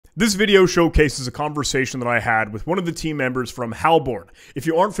This video showcases a conversation that I had with one of the team members from HALBORN. If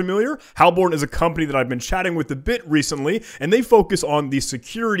you aren't familiar, HALBORN is a company that I've been chatting with a bit recently, and they focus on the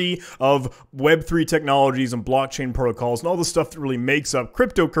security of Web3 technologies and blockchain protocols and all the stuff that really makes up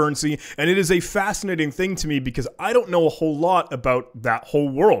cryptocurrency, and it is a fascinating thing to me because I don't know a whole lot about that whole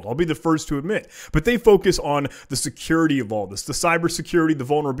world. I'll be the first to admit. But they focus on the security of all this, the cybersecurity, the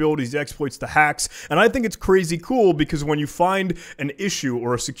vulnerabilities, the exploits, the hacks, and I think it's crazy cool because when you find an issue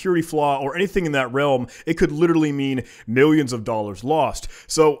or a security flaw or anything in that realm, it could literally mean millions of dollars lost.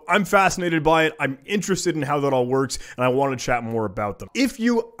 So I'm fascinated by it. I'm interested in how that all works, and I want to chat more about them. If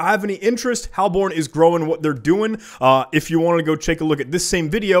you have any interest, HALBORN is growing what they're doing. If you want to go take a look at this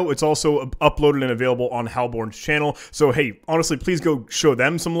same video, it's also uploaded and available on HALBORN's channel. So hey, honestly, please go show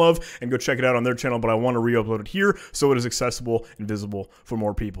them some love and go check it out on their channel, but I want to re-upload it here so it is accessible and visible for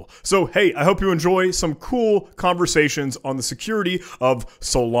more people. So hey, I hope you enjoy some cool conversations on the security of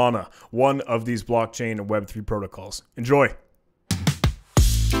Solana, one of these blockchain and Web3 protocols. Enjoy.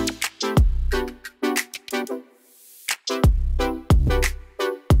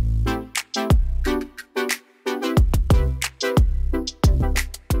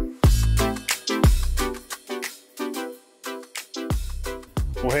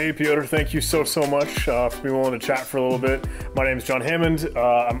 Well, hey, Piotr, thank you so much for being willing to chat for a little bit. My name is John Hammond.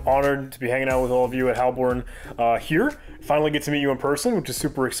 I'm honored to be hanging out with all of you at HALBORN here. Finally get to meet you in person, which is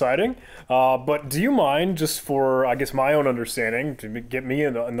super exciting. But do you mind, just for, I guess, my own understanding, to get me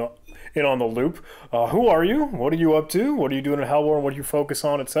in on the loop, who are you? What are you up to? What are you doing at HALBORN? What do you focus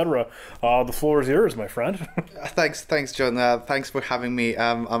on, etc.? The floor is yours, my friend. Thanks, John. Thanks for having me.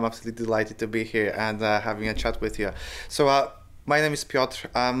 I'm absolutely delighted to be here and having a chat with you. So, my name is Piotr.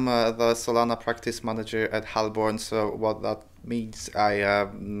 I'm the Solana practice manager at HALBORN. So what that means,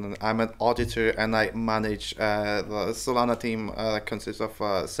 I'm an auditor and I manage the Solana team that consists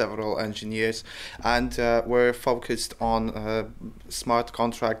of several engineers, and we're focused on smart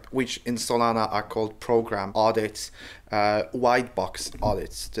contract, which in Solana are called program audits, white box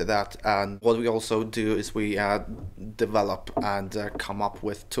audits to that. And what we also do is we develop and come up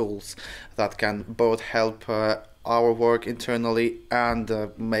with tools that can both help our work internally and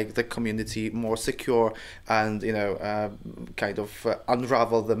make the community more secure and kind of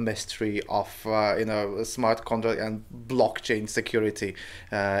unravel the mystery of smart contract and blockchain security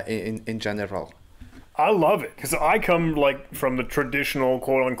in general. I love it because I come from the traditional,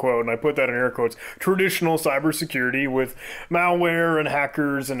 quote unquote, and I put that in air quotes, traditional cybersecurity with malware and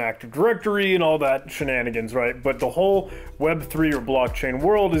hackers and Active Directory and all that shenanigans, right? But the whole Web3 or blockchain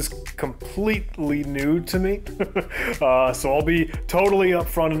world is completely new to me. So I'll be totally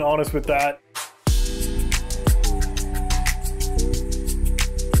upfront and honest with that.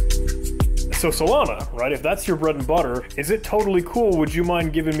 So Solana, right? If that's your bread and butter, is it totally cool? Would you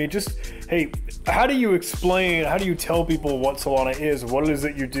mind giving me just, hey, how do you explain, how do you tell people what Solana is, what it is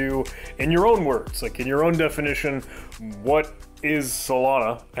that you do in your own words, like in your own definition, what is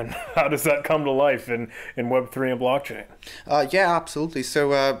Solana and how does that come to life in Web3 and blockchain? Yeah, absolutely.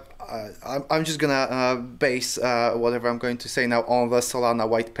 So I'm just gonna base whatever I'm going to say now on the Solana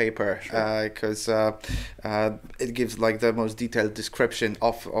white paper, because it gives like the most detailed description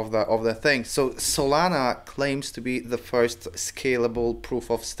of the thing. So Solana claims to be the first scalable proof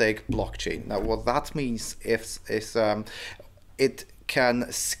of stake blockchain. Now, what that means is it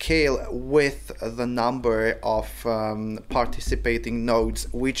can scale with the number of participating nodes,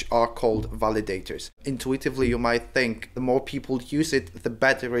 which are called validators. Intuitively, you might think the more people use it, the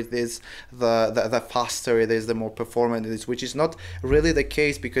better it is, the faster it is, the more performant it is, which is not really the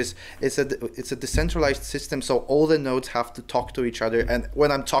case because it's a decentralized system, so all the nodes have to talk to each other. And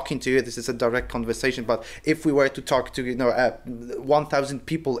when I'm talking to you, this is a direct conversation, but if we were to talk to 1,000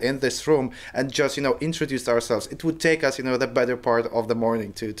 people in this room and just introduce ourselves, it would take us the better part of the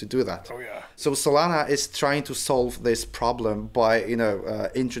morning to do that. Oh yeah. So Solana is trying to solve this problem by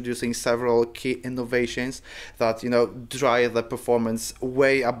introducing several key innovations that drive the performance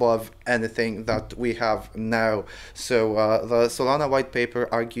way above anything that we have now. So the Solana white paper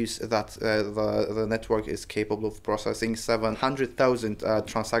argues that the network is capable of processing 700,000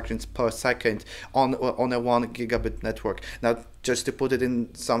 transactions per second on a 1 gigabit network. Now, just to put it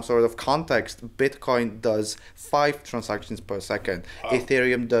in some sort of context, Bitcoin does 5 transactions per second. Wow.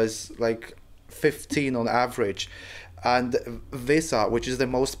 Ethereum does like 15 on average. And Visa, which is the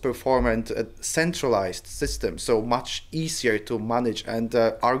most performant centralized system, so much easier to manage and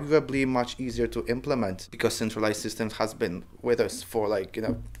arguably much easier to implement, because centralized systems has been with us for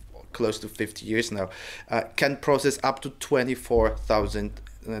close to 50 years now, can process up to 24,000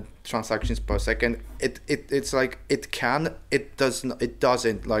 transactions per second. It's like it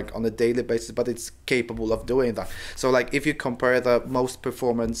doesn't like on a daily basis, but it's capable of doing that. So like if you compare the most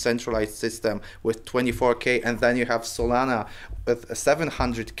performant centralized system with 24K, and then you have Solana with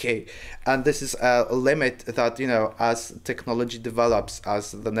 700K, and this is a limit that, you know, as technology develops,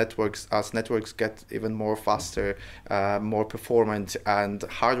 as networks get even more faster, more performant, and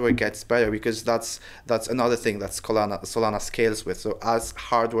hardware gets better, because that's another thing that Solana scales with. So as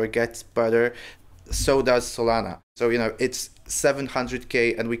hardware gets better, so does Solana. So, you know, it's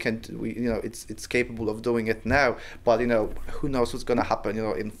 700K, and you know, it's capable of doing it now, but, you know, who knows what's going to happen, you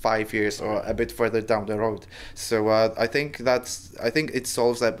know, in 5 years or a bit further down the road. So I think it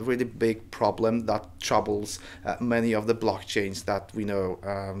solves a really big problem that troubles many of the blockchains that we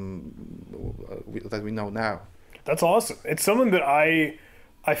know now. That's awesome. It's something that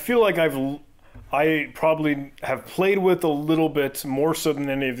I feel like I probably have played with a little bit more so than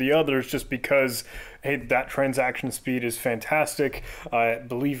any of the others, just because, hey, that transaction speed is fantastic. I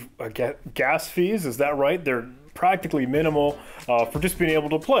believe gas fees, is that right? They're practically minimal for just being able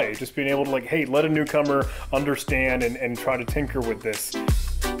to play, just being able to, like, hey, let a newcomer understand and try to tinker with this.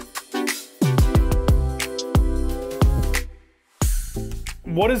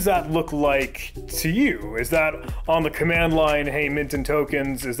 What does that look like to you? Is that on the command line, hey, minting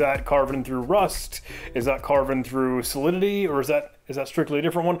tokens? Is that carving through Rust? Is that carving through Solidity? Or is that strictly a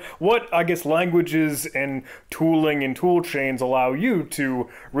different one? What, I guess, languages and tooling and tool chains allow you to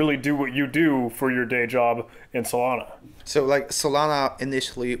really do what you do for your day job in Solana? So like Solana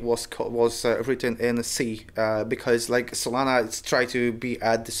initially was written in C because like Solana is trying to be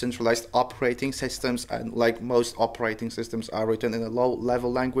a decentralized operating systems, and like most operating systems are written in a low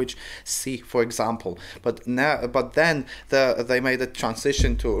level language, C for example. But then they made a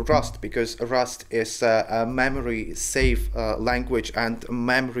transition to Rust, because Rust is a memory safe language, and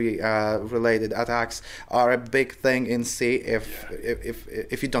memory related attacks are a big thing in C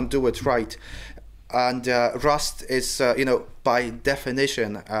if you don't do it right. And Rust is, you know, by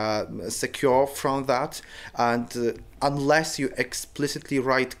definition, secure from that. And unless you explicitly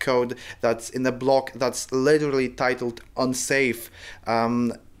write code that's in a block that's literally titled unsafe,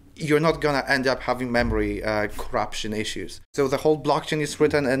 you're not going to end up having memory corruption issues. So the whole blockchain is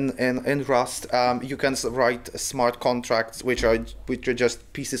written in Rust. You can write smart contracts, which are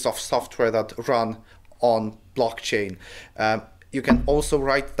just pieces of software that run on blockchain. You can also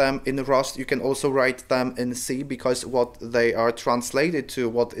write them in Rust. You can also write them in C, because what they are translated to,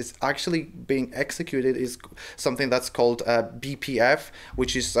 what is actually being executed, is something that's called BPF,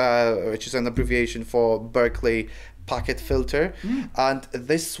 which is an abbreviation for Berkeley Packet Filter. And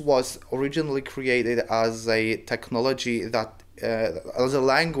this was originally created as a technology that as a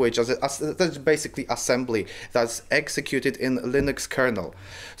language, that's basically assembly that's executed in Linux kernel.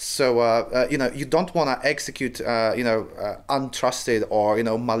 So you know, you don't want to execute you know, untrusted or, you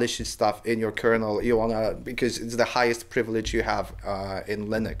know, malicious stuff in your kernel. You want to, because it's the highest privilege you have in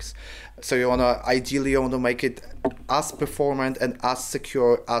Linux. So you ideally want to make it as performant and as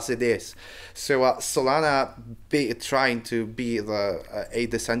secure as it is. So Solana trying to be a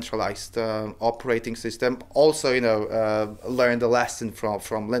decentralized operating system, also, you know, learn the lesson from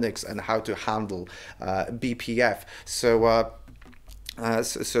Linux and how to handle BPF. So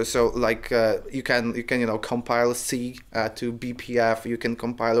like you can you know, compile C to BPF. You can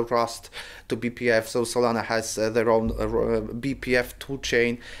compile Rust to BPF. So Solana has their own BPF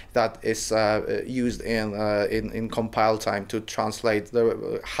toolchain that is used in compile time to translate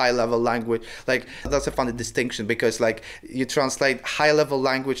the high level language. Like, that's a funny distinction, because like you translate high level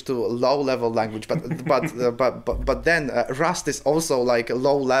language to low level language, but then Rust is also like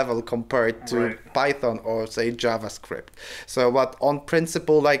low level compared to Python or say JavaScript. So but on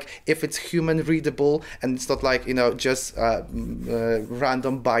principle, like if it's human readable and it's not like, you know, just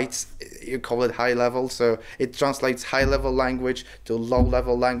random bytes, you call it high level. So it translates high level language to low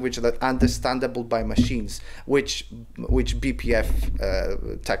level language that understandable by machines, which BPF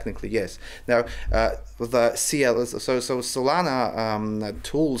technically is. Now the CL, so Solana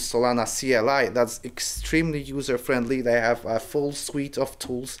tools, Solana CLI, that's extremely user friendly. They have a full suite of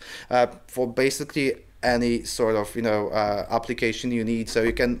tools for basically any sort of, you know, application you need. So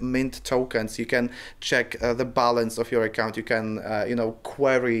you can mint tokens, you can check the balance of your account, you can you know,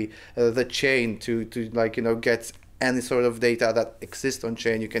 query the chain to like, you know, get any sort of data that exists on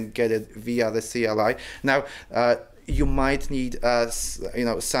chain. You can get it via the CLI. Now you might need you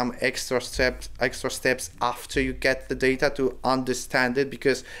know, some extra steps after you get the data to understand it,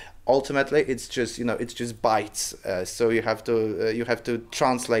 because ultimately it's just, you know, it's just bytes. So you have to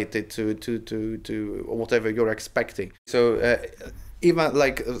translate it to whatever you're expecting. So even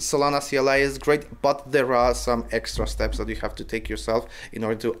like Solana CLI is great, but there are some extra steps that you have to take yourself in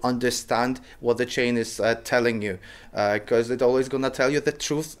order to understand what the chain is telling you, because it's always gonna tell you the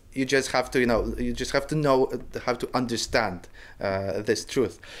truth. You just have to, you just have to know how to understand this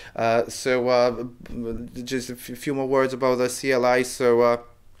truth. Just a few more words about the CLI. So.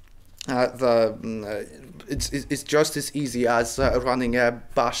 It's just as easy as running a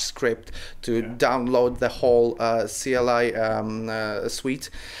bash script to download the whole CLI suite,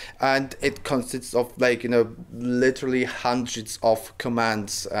 and it consists of literally hundreds of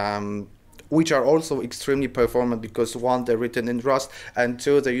commands, which are also extremely performant because one, they're written in Rust, and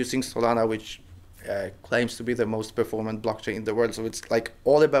two, they're using Solana, which claims to be the most performant blockchain in the world. So it's like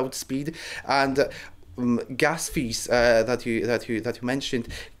all about speed. And gas fees that you mentioned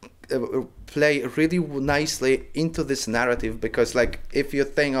play really nicely into this narrative, because if you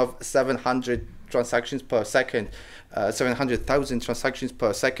think of 700 transactions per second, 700,000 transactions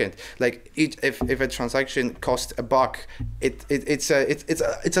per second, if a transaction costs $1,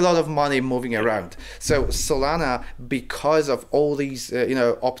 it's a lot of money moving around. So Solana, because of all these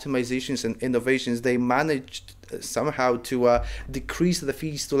optimizations and innovations, they managed somehow to decrease the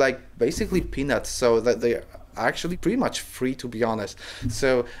fees to basically peanuts, so that they actually pretty much free, to be honest.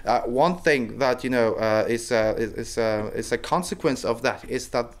 So one thing that is a consequence of that is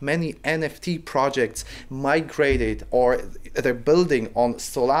that many NFT projects migrated, or they're building on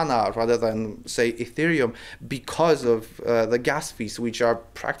Solana rather than say Ethereum, because of the gas fees, which are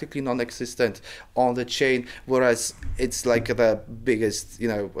practically non-existent on the chain, whereas it's the biggest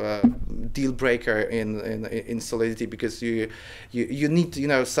deal breaker in Solidity, because you need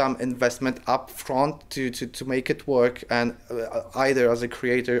some investment up front to make it work, and either as a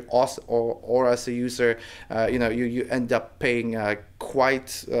creator or as a user, you end up paying quite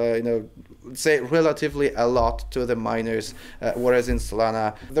say relatively a lot to the miners, whereas in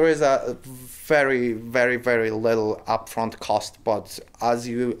Solana there is a very, very, very little upfront cost, but as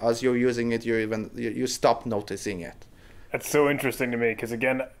you're using it, you stop noticing it. That's so interesting to me, because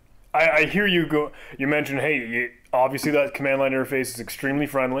again, I hear you go. You mentioned, hey, obviously that command line interface is extremely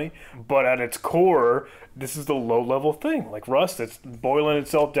friendly, but at its core, this is the low-level thing. Like Rust, it's boiling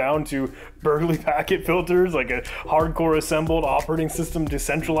itself down to Berkeley packet filters, like a hardcore assembled operating system,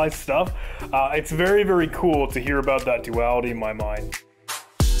 decentralized stuff. It's very, very cool to hear about that duality in my mind.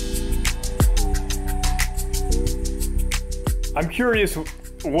 I'm curious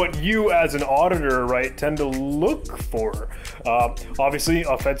what you as an auditor, right, tend to look for. Obviously,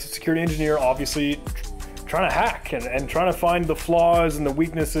 offensive security engineer, obviously trying to hack and trying to find the flaws and the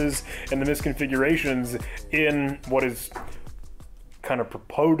weaknesses and the misconfigurations in what is kind of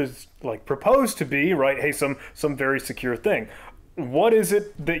proposed to be, right, hey, some very secure thing. What is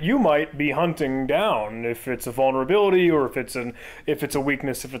it that you might be hunting down? If it's a vulnerability, or if it's a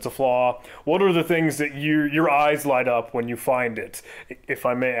weakness, if it's a flaw, what are the things that your eyes light up when you find it? If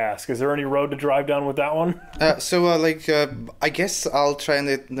I may ask, is there any road to drive down with that one? I guess I'll try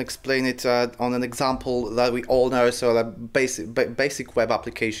and explain it on an example that we all know. So basic web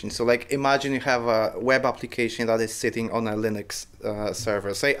application. So imagine you have a web application that is sitting on a Linux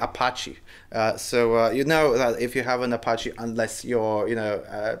server, say Apache. You know that if you have an Apache, unless you're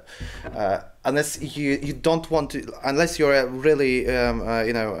unless you don't want to, unless you're a really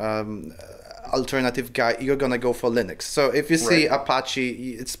alternative guy, you're gonna go for Linux. So if you see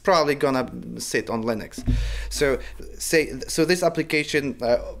Apache, it's probably gonna sit on Linux. So this application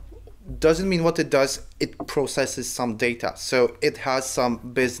doesn't mean what it does. It processes some data, so it has some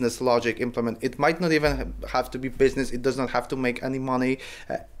business logic implemented. It might not even have to be business. It does not have to make any money,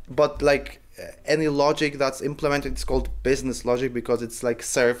 but any logic that's implemented, it's called business logic, because it's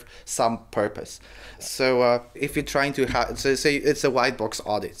serve some purpose. So if you're trying to so say it's a white box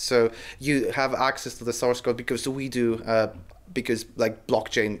audit, so you have access to the source code, because we do, because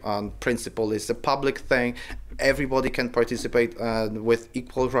blockchain on principle is a public thing. Everybody can participate with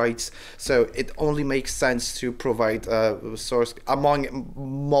equal rights, so it only makes sense to provide source, among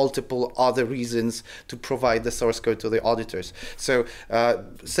multiple other reasons, to provide the source code to the auditors. So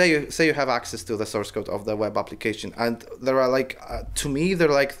say you have access to the source code of the web application, and there are to me there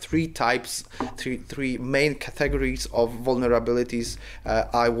are three main categories of vulnerabilities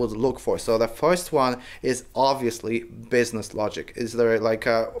I would look for. So the first one is obviously business logic. Is there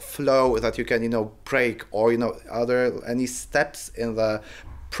a flow that you can break, or are there any steps in the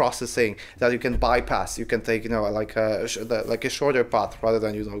processing that you can bypass? You can take a shorter path rather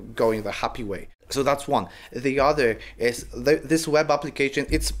than going the happy way. So that's one. The other is this web application.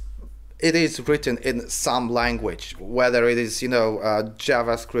 It is written in some language, whether it is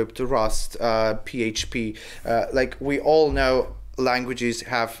JavaScript, Rust, PHP. We all know languages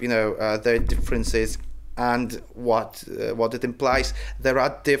have, their differences and what it implies. There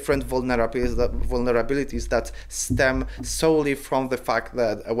are different vulnerabilities that stem solely from the fact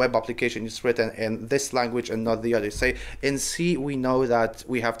that a web application is written in this language and not the other. Say in C, we know that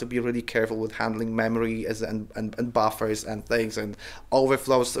we have to be really careful with handling memory and buffers and things and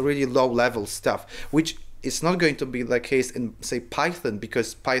overflows, really low level stuff, which it's not going to be the case in, say, Python,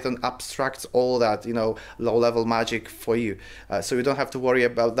 because Python abstracts all that, low-level magic for you. So you don't have to worry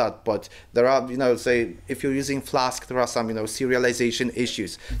about that. But there are, say, if you're using Flask, there are some, serialization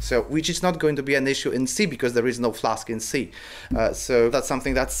issues. So which is not going to be an issue in C because there is no Flask in C. So that's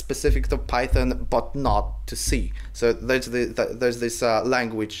something that's specific to Python, but not to C. So there's this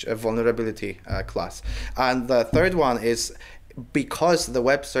language vulnerability class. And the third one is, because the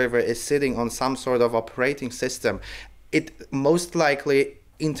web server is sitting on some sort of operating system, it most likely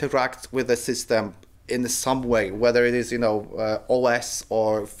interacts with the system in some way, whether it is OS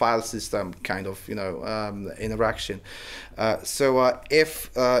or file system kind of interaction. So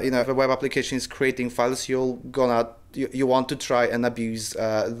if if a web application is creating files, you want to try and abuse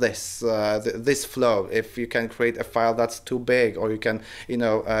this flow. If you can create a file that's too big, or you can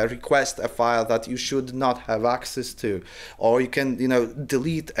request a file that you should not have access to, or you can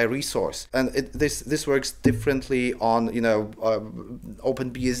delete a resource. And this works differently on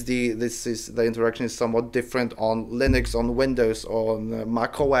OpenBSD. The interaction is somewhat different on Linux, on Windows, on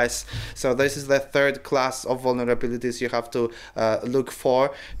Mac OS. So this is the third class of vulnerabilities you have to look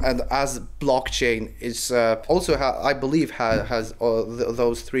for. And as blockchain is also I believe has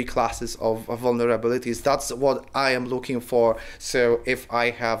those three classes of vulnerabilities. That's what I am looking for. So if I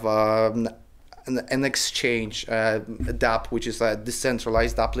have an exchange DApp, which is a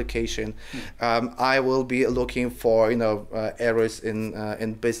decentralized application, I will be looking for errors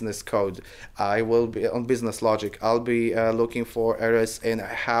in business code. I will be on business logic. I'll be looking for errors in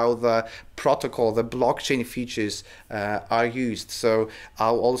how the protocol, the blockchain features are used. So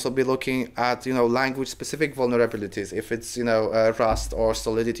I'll also be looking at language specific vulnerabilities. If it's Rust or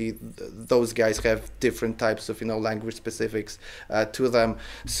Solidity, those guys have different types of language specifics to them.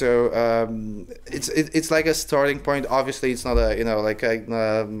 So it's like a starting point. Obviously, it's not a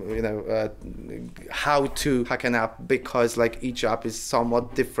how to hack an app, because each app is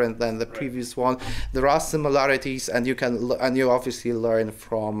somewhat different than the previous one. There are similarities, and you obviously learn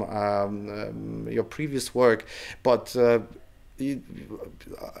from your previous work, but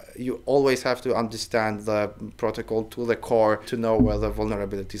you always have to understand the protocol to the core to know where the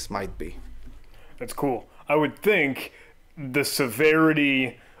vulnerabilities might be. That's cool. I would think the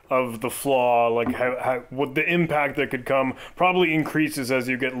severity of the flaw, what the impact that could come, probably increases as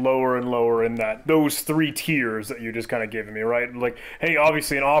you get lower and lower in those three tiers that you just kind of gave me, right? Hey,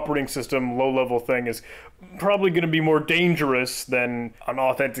 obviously an operating system low-level thing is probably going to be more dangerous than an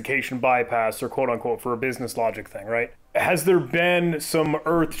authentication bypass or quote-unquote for a business logic thing, right? Has there been some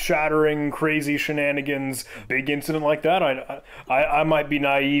earth-shattering, crazy shenanigans, big incident like that? I might be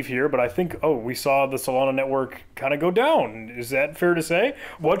naive here, but I think, we saw the Solana network kind of go down. Is that fair to say?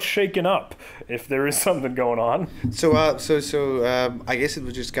 What's shaken up, if there is something going on? So I guess it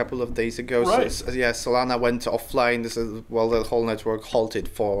was just a couple of days ago. Right. So, Solana went offline. The whole network halted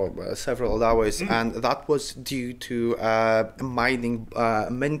for several hours, and that was due to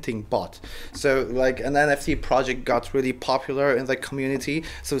minting bot. So an NFT project got really popular in the community,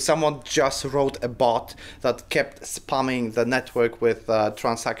 so someone just wrote a bot that kept spamming the network with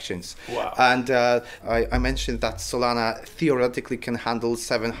transactions. Wow. And I mentioned that Solana theoretically can handle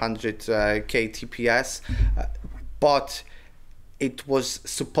 700k TPS, but it was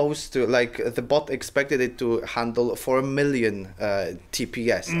supposed to, the bot expected it to handle 4 million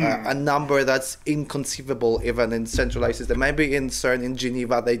TPS, a number that's inconceivable even in centralized system. Maybe in CERN in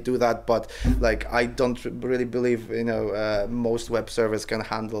Geneva they do that, but I don't really believe most web servers can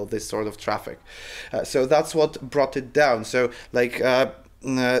handle this sort of traffic. So that's what brought it down. So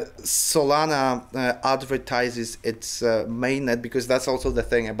Solana advertises its mainnet, because that's also the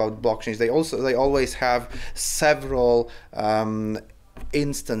thing about blockchains. They always have several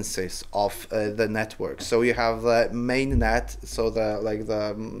instances of the network. So you have the mainnet, so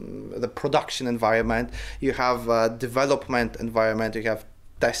the production environment. You have development environment. You have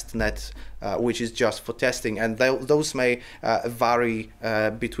testnet, which is just for testing, and those may vary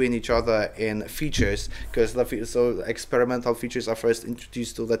between each other in features, because experimental features are first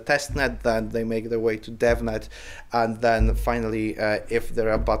introduced to the testnet, then they make their way to devnet, and then finally, if they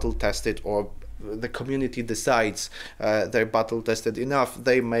are battle tested or the community decides they're battle tested enough,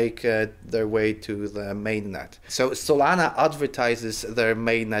 they make their way to the mainnet. So Solana advertises their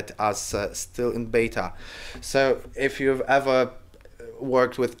mainnet as still in beta. So if you've ever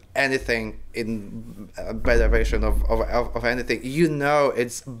worked with anything in a beta version of anything, you know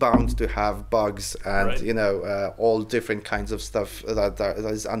it's bound to have bugs and right. you know all different kinds of stuff that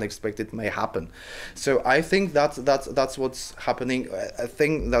is unexpected may happen. So I think that's what's happening. A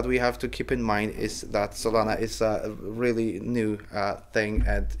thing that we have to keep in mind is that Solana is a really new thing,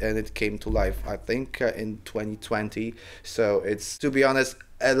 and it came to life I think in 2020. So it's, to be honest,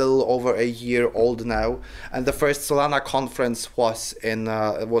 a little over a year old now, and the first Solana conference was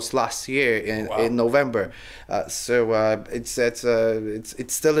last year in November. So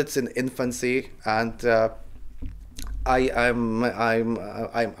it's still in infancy, and I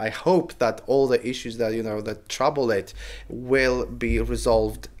hope that all the issues that that trouble it will be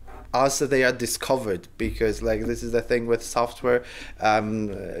resolved as they are discovered, because like this is the thing with software.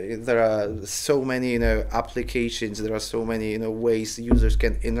 There are so many applications, there are so many ways users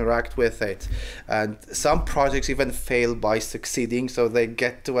can interact with it, and some projects even fail by succeeding, so they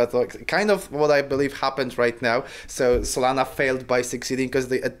get to kind of what I believe happens right now. So Solana failed by succeeding because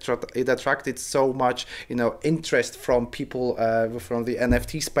it attracted so much interest from people from the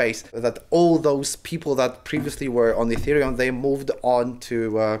NFT space, that all those people that previously were on Ethereum, they moved on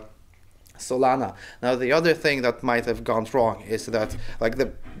to Solana. Now the other thing that might have gone wrong is that like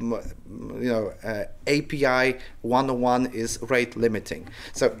the API 101 is rate limiting.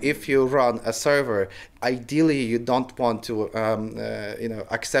 So if you run a server, ideally you don't want to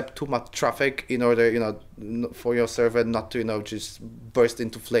accept too much traffic in order for your server not to just burst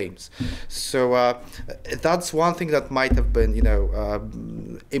into flames. So that's one thing that might have been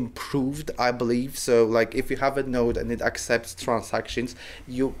improved, I believe. So like if you have a node and it accepts transactions,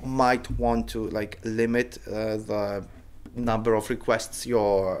 you might want to like limit the number of requests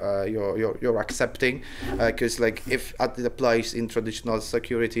you're accepting, because like if it applies in traditional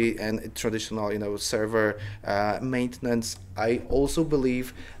security and traditional server maintenance, I also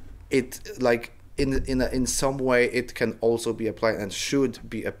believe it like in some way it can also be applied and should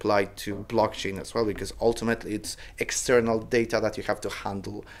be applied to blockchain as well, because ultimately it's external data that you have to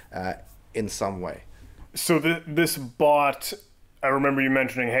handle in some way. So this bot, I remember you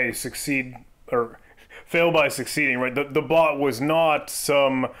mentioning, hey, succeed or fail by succeeding, right? The bot was not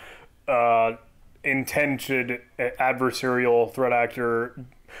some intentioned adversarial threat actor,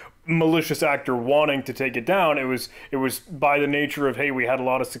 malicious actor wanting to take it down. It was by the nature of, hey, we had a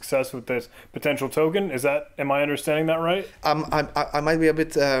lot of success with this potential token. Am I understanding that right? I might be a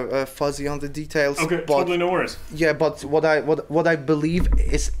bit fuzzy on the details. Okay, but, totally no worries. Yeah, but what I believe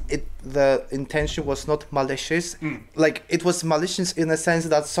is the intention was not malicious. Like it was malicious in a sense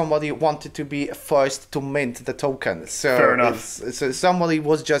that somebody wanted to be first to mint the token. So fair enough. So somebody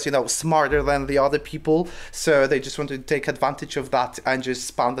was just smarter than the other people, so they just wanted to take advantage of that and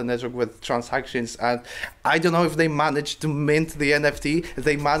just spam the network with transactions. And I don't know if they managed to mint the NFT.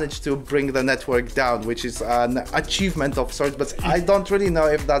 They managed to bring the network down, which is an achievement of sorts, but I don't really know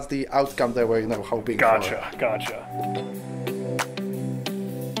if that's the outcome they were hoping for. Gotcha.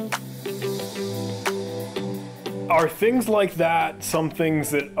 Are things like that some things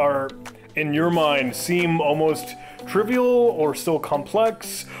that are, in your mind, seem almost trivial or still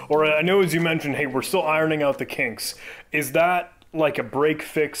complex? Or I know, as you mentioned, hey, we're still ironing out the kinks. Is that like a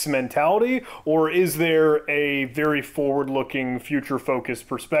break-fix mentality, or is there a very forward-looking, future-focused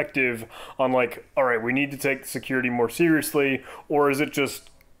perspective on like, all right, we need to take security more seriously, or is it just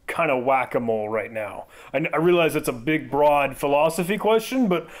kind of whack-a-mole right now? I realize it's a big, broad philosophy question,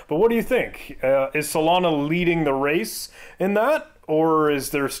 but what do you think? Is Solana leading the race in that, or is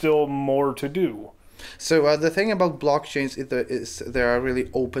there still more to do? So the thing about blockchains is they are really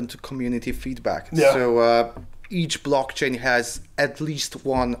open to community feedback. Yeah. So each blockchain has at least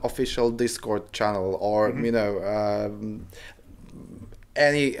one official Discord channel, or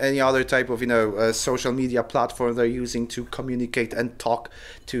any other type of social media platform they're using to communicate and talk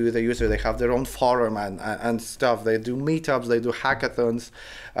to the user. They have their own forum and stuff. They do meetups, they do hackathons.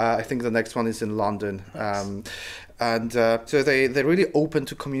 I think the next one is in London. Nice. And so they're really open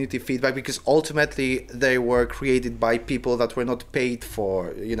to community feedback, because ultimately they were created by people that were not paid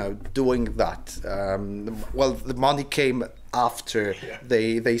for doing that. Well, the money came after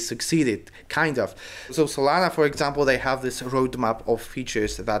they succeeded, kind of. So Solana, for example, they have this roadmap of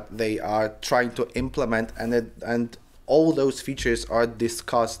features that they are trying to implement, and all those features are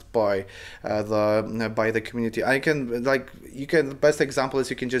discussed by the community. The best example is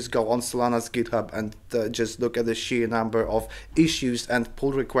you can just go on Solana's GitHub and just look at the sheer number of issues and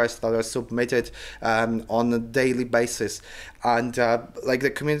pull requests that are submitted on a daily basis. and like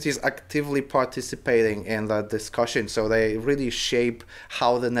the community is actively participating in the discussion, so they really shape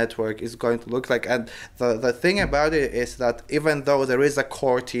how the network is going to look like. And the thing about it is that even though there is a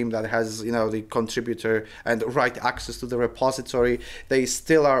core team that has, you know, the contributor and right access to the repository, they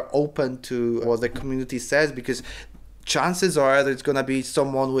still are open to what the community says, because chances are there's going to be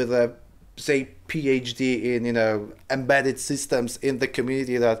someone with a, say, PhD in, you know, embedded systems in the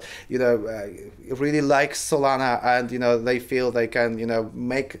community that, you know, really likes Solana, and, you know, they feel they can, you know,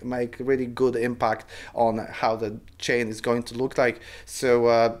 make really good impact on how the chain is going to look like.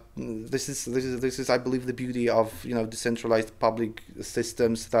 So this is I believe the beauty of, you know, decentralized public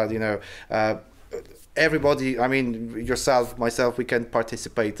systems, that, you know, everybody, I mean, yourself, myself, we can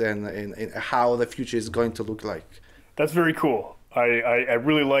participate in how the future is going to look like. That's very cool. I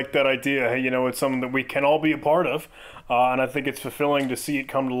really like that idea. You know, it's something that we can all be a part of, and I think it's fulfilling to see it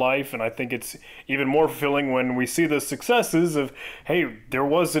come to life, and I think it's even more fulfilling when we see the successes of, hey, there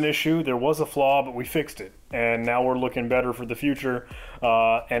was an issue, there was a flaw, but we fixed it, and now we're looking better for the future,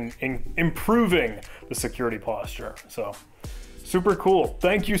 and improving the security posture. So super cool.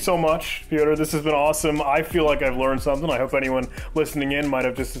 Thank you so much, Piotr. This has been awesome. I feel like I've learned something. I hope anyone listening in might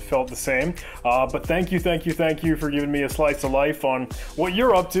have just felt the same. But thank you for giving me a slice of life on what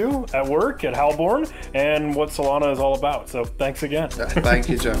you're up to at work at HALBORN and what Solana is all about. So thanks again. Thank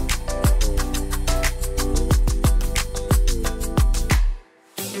you, Joe.